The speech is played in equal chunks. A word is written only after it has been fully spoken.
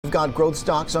you've got growth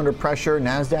stocks under pressure,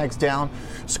 NASDAQ's down,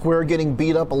 Square getting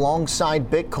beat up alongside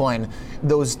Bitcoin.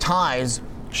 Those ties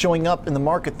showing up in the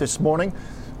market this morning.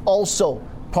 Also,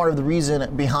 part of the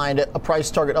reason behind a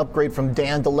price target upgrade from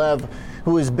Dan Dolev,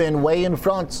 who has been way in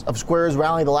front of Square's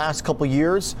rally the last couple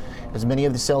years, as many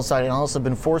of the sell-side analysts have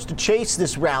been forced to chase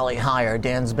this rally higher.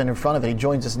 Dan's been in front of it. He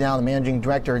joins us now, the managing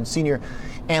director and senior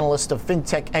analyst of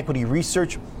FinTech Equity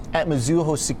Research at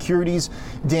Mizuho Securities.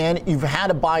 Dan, you've had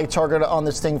a buy target on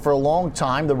this thing for a long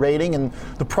time, the rating and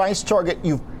the price target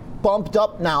you've bumped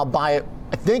up now by,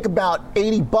 I think, about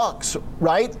 80 bucks,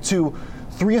 right, to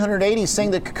 380,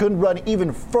 saying that it could run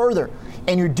even further.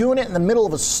 And you're doing it in the middle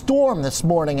of a storm this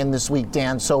morning and this week,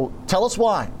 Dan. So tell us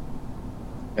why.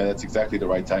 Yeah, that's exactly the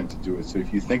right time to do it. So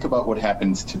if you think about what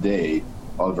happens today,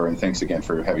 Oliver, and thanks again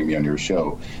for having me on your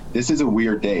show, this is a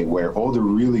weird day where all the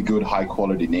really good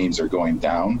high-quality names are going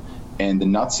down and the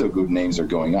not-so-good names are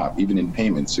going up, even in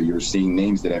payments. So you're seeing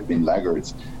names that have been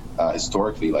laggards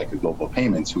historically, like Global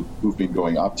Payments, who've been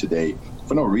going up today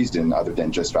for no reason other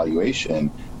than just valuation.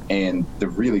 And the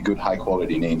really good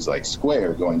high-quality names like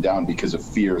Square going down because of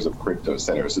fears of crypto, et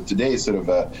cetera. So today is sort of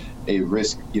a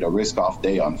risk-off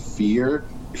day on fear.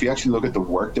 If you actually look at the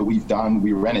work that we've done,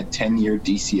 we ran a 10-year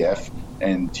DCF,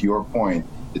 and to your point,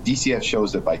 the DCF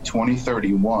shows that by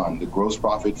 2031, the gross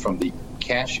profit from the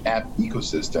Cash App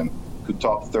ecosystem could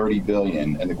top 30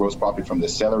 billion, and the gross profit from the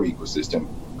seller ecosystem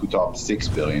could top 6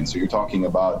 billion. So you're talking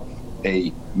about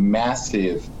a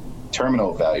massive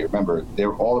terminal value. Remember,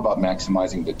 they're all about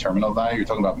maximizing the terminal value. You're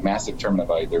talking about massive terminal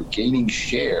value. They're gaining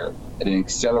share at an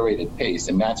accelerated pace,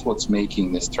 and that's what's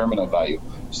making this terminal value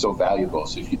so valuable.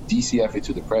 So if you DCF it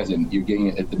to the present, you're getting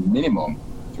it at the minimum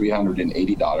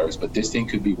 $380, but this thing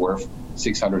could be worth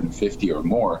 $650 or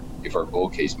more if our bull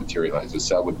case materializes.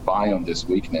 So I would buy on this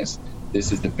weakness.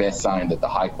 This is the best sign that the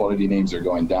high quality names are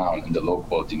going down and the low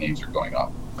quality names are going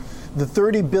up. The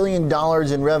 $30 billion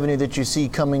in revenue that you see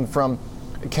coming from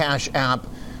Cash App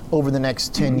over the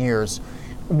next 10 years.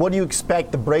 What do you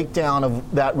expect the breakdown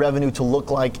of that revenue to look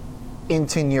like in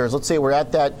 10 years? Let's say we're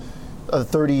at that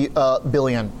 30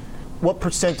 billion. What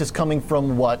percent is coming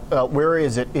from what? Where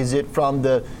is it? Is it from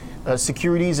the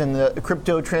securities and the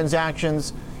crypto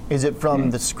transactions? Is it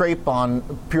from the scrape on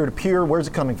peer-to-peer? Where's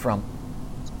it coming from?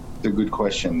 It's a good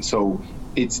question. So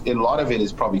a lot of it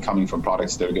is probably coming from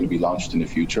products that are going to be launched in the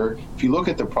future. If you look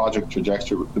at the product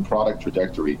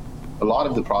trajectory, a lot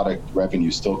of the product revenue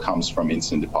still comes from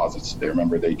instant deposits.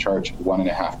 Remember, they charge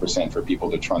 1.5% for people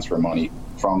to transfer money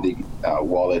from the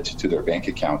wallet to their bank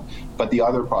account. But the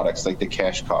other products, like the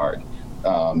Cash Card,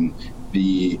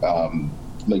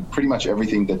 like pretty much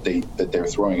everything that they're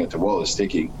throwing at the wall is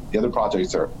sticking. The other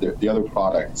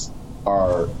products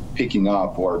are picking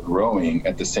up or growing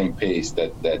at the same pace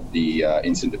that the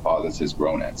instant deposits has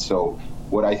grown at. So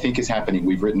what I think is happening,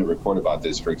 we've written a report about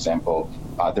this, for example,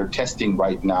 they're testing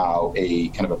right now a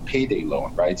kind of a payday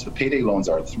loan, right? So payday loans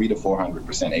are 300 to 400%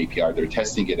 APR. They're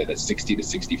testing it at a 60 to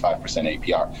 65%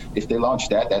 APR. If they launch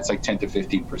that, that's like 10 to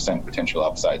 15% potential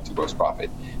upside to gross profit.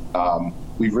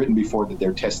 We've written before that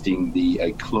they're testing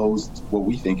what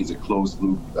we think is a closed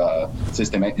loop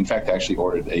system. In fact, I actually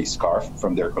ordered a scarf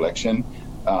from their collection.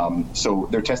 So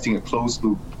they're testing a closed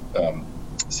loop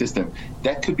system.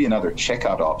 That could be another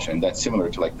checkout option that's similar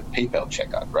to like the PayPal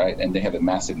checkout, right? And they have a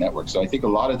massive network. So I think a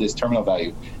lot of this terminal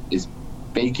value is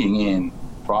baking in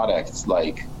products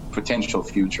like potential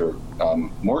future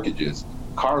mortgages,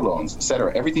 car loans, et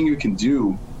cetera. Everything you can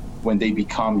do when they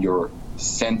become your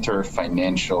center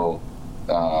financial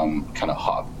kind of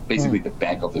hub, basically the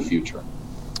bank of the future.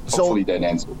 Hopefully that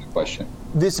answers the question.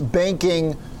 This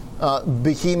banking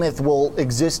behemoth will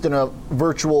exist in a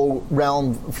virtual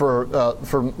realm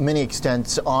for many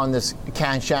extents on this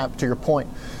Cash App, to your point.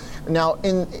 Now,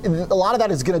 in a lot of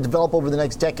that is going to develop over the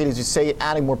next decade, as you say,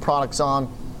 adding more products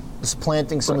on,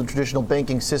 supplanting some of the traditional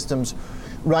banking systems.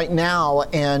 Right now,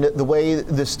 and the way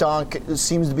the stock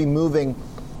seems to be moving,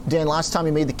 Dan, last time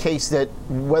you made the case that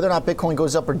whether or not Bitcoin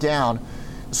goes up or down,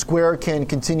 Square can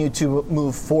continue to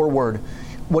move forward.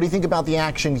 What do you think about the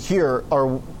action here?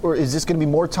 Or is this going to be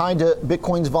more tied to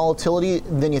Bitcoin's volatility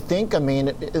than you think? I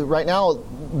mean, right now,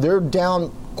 they're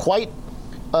down quite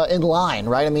in line,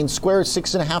 right? I mean, Square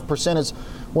 6.5% is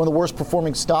one of the worst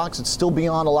performing stocks. It's still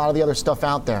beyond a lot of the other stuff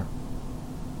out there.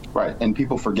 Right, and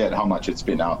people forget how much it's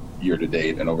been out year to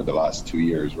date and over the last 2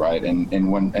 years, right? And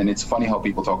it's funny how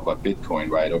people talk about Bitcoin,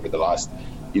 right? Over the last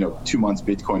 2 months,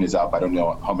 Bitcoin is up, I don't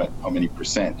know how many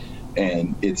percent.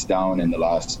 and it's down in the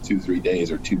last 2-3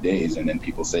 days or 2 days, and then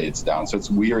people say it's down. So it's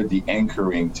weird, the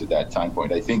anchoring to that time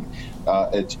point. I think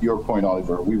at your point,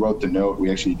 Oliver, we wrote the note, we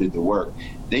actually did the work.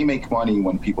 They make money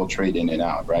when people trade in and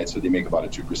out, right? So they make about a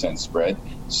 2% spread.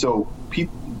 So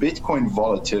Bitcoin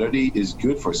volatility is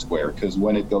good for Square, because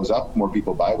when it goes up, more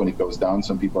people buy. When it goes down,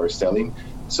 some people are selling.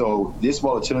 So this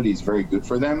volatility is very good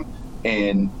for them.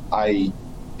 And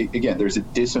again, there's a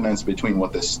dissonance between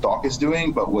what the stock is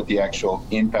doing, but what the actual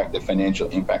impact, the financial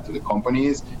impact of the company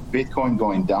is. Bitcoin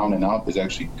going down and out is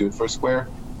actually good for Square.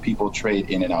 People trade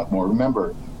in and out more.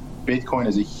 Remember, Bitcoin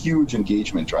is a huge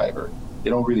engagement driver. They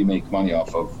don't really make money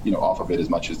off of it as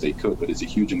much as they could, but it's a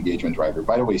huge engagement driver.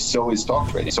 By the way, so is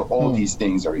stock trading. So all these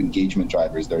things are engagement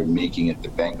drivers that are making it the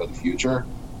bank of the future.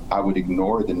 I would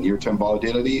ignore the near-term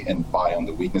volatility and buy on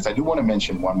the weakness. I do want to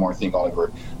mention one more thing,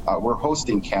 Oliver. We're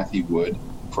hosting Cathie Wood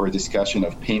for a discussion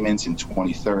of payments in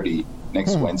 2030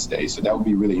 next Wednesday. So that will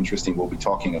be really interesting. We'll be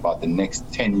talking about the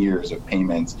next 10 years of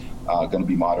payments, going to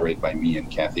be moderated by me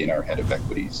and Cathie and our head of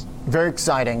equities. Very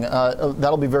exciting.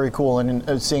 That'll be very cool.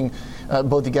 And seeing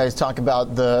both you guys talk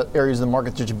about the areas of the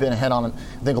market that you've been ahead on, I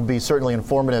think will be certainly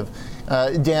informative.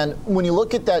 Dan, when you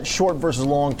look at that short versus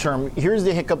long term, here's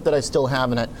the hiccup that I still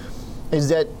have in it, is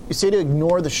that you say to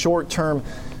ignore the short term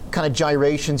kind of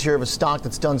gyrations here of a stock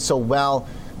that's done so well.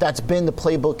 That's been the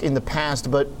playbook in the past,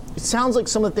 but it sounds like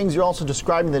some of the things you're also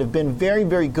describing that have been very,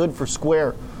 very good for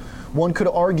Square, one could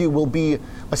argue will be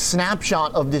a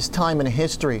snapshot of this time in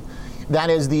history.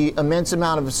 That is the immense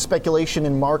amount of speculation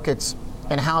in markets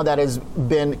and how that has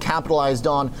been capitalized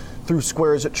on through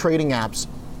Square's trading apps.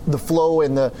 The flow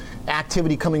and the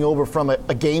activity coming over from a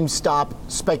GameStop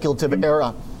speculative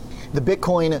era. The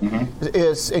Bitcoin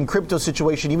is in crypto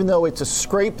situation, even though it's a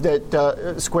scrape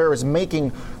that Square is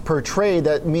making per trade,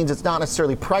 that means it's not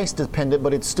necessarily price dependent,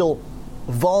 but it's still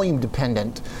volume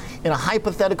dependent. In a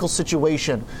hypothetical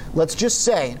situation, let's just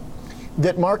say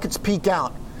that markets peak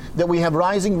out, that we have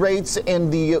rising rates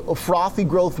and the frothy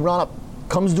growth run-up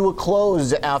comes to a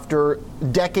close after a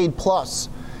decade plus.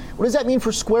 What does that mean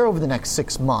for Square over the next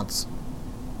 6 months?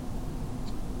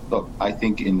 Look, I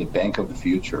think in the bank of the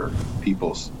future,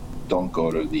 people don't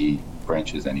go to the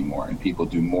branches anymore, and people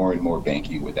do more and more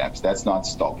banking with apps. That's not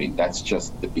stopping. That's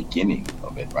just the beginning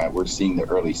of it, right? We're seeing the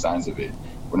early signs of it.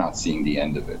 We're not seeing the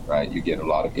end of it, right? You get a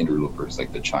lot of interlopers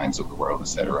like the Chimes of the world, et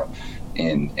cetera,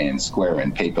 and Square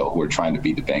and PayPal who are trying to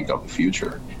be the bank of the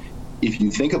future. If you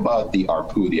think about the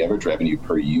ARPU, the average revenue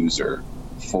per user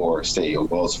for, say, a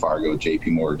Wells Fargo, JP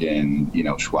Morgan,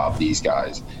 Schwab, these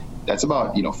guys, that's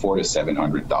about, $400 to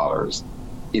 $700.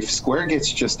 If Square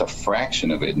gets just a fraction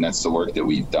of it, and that's the work that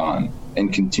we've done,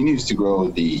 and continues to grow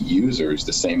the users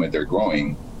the same way they're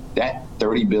growing, that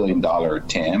 $30 billion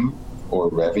TAM or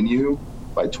revenue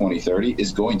by 2030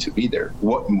 is going to be there.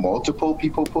 What multiple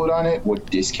people put on it, what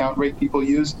discount rate people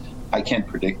use, I can't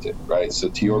predict it, right? So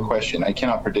to your question, I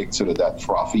cannot predict sort of that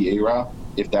frothy era,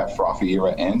 if that frothy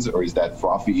era ends, or is that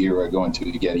frothy era going to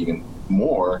get even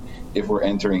more if we're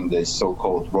entering the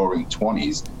so-called roaring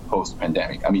 20s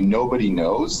post-pandemic. I mean, nobody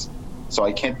knows, so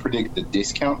I can't predict the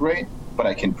discount rate, but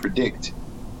I can predict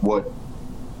what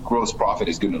gross profit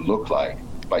is going to look like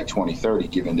by 2030,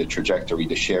 given the trajectory,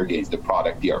 the share gains, the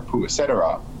product, the ARPU, et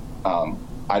cetera.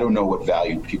 I don't know what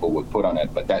value people would put on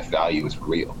it, but that value is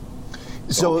real.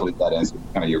 So hopefully that answers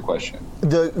kind of your question.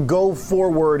 The go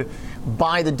forward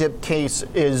buy the dip case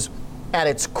is at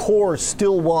its core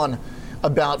still one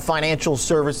about financial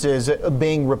services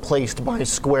being replaced by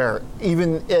Square,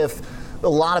 even if a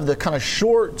lot of the kind of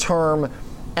short-term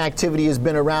activity has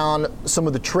been around some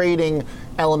of the trading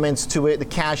elements to it, the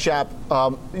Cash App.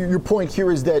 Your point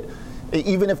here is that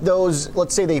even if those,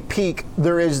 let's say they peak,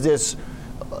 there is this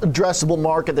addressable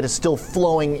market that is still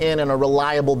flowing in on a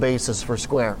reliable basis for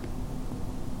Square.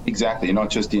 Exactly,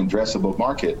 not just the addressable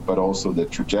market, but also the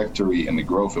trajectory and the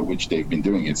growth at which they've been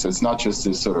doing it. So it's not just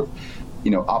this sort of,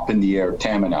 up in the air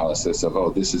TAM analysis of, oh,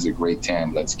 this is a great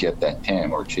TAM, let's get that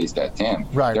TAM or chase that TAM.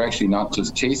 Right. They're actually not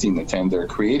just chasing the TAM, they're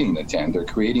creating the TAM. They're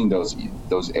creating those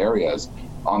areas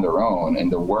on their own.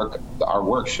 And our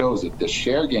work shows that the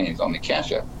share gains on the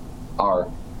Cash App are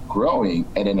growing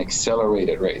at an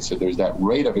accelerated rate. So there's that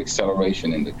rate of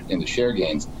acceleration in the share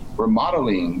gains. We're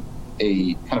modeling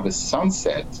a kind of a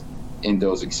sunset in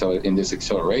this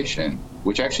acceleration,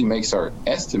 which actually makes our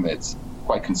estimates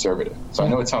quite conservative. So I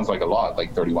know it sounds like a lot,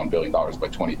 like $31 billion by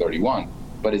 2031,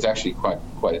 but it's actually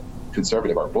quite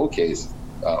conservative. Our bull case,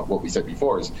 what we said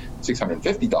before, is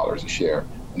 $650 a share,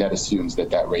 and that assumes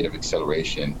that rate of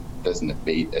acceleration doesn't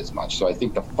abate as much. So I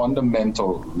think the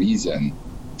fundamental reason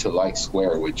to like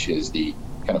Square, which is the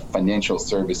kind of financial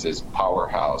services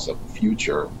powerhouse of the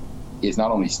future, is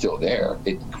not only still there,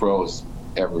 it grows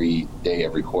every day,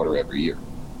 every quarter, every year.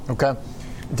 Okay.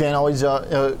 Dan, always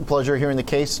a pleasure hearing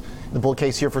the bull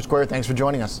case here for Square. Thanks for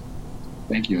joining us.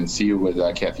 Thank you, and see you with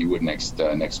Kathy Wood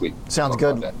next week. Sounds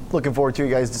good. Looking forward to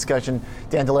you guys' discussion.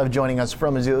 Dan Dolev joining us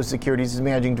from Mizuho Securities, is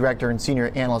Managing Director and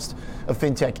Senior Analyst of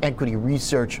FinTech Equity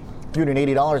Research.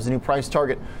 $380, the new price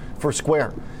target for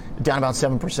Square, down about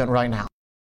 7% right now.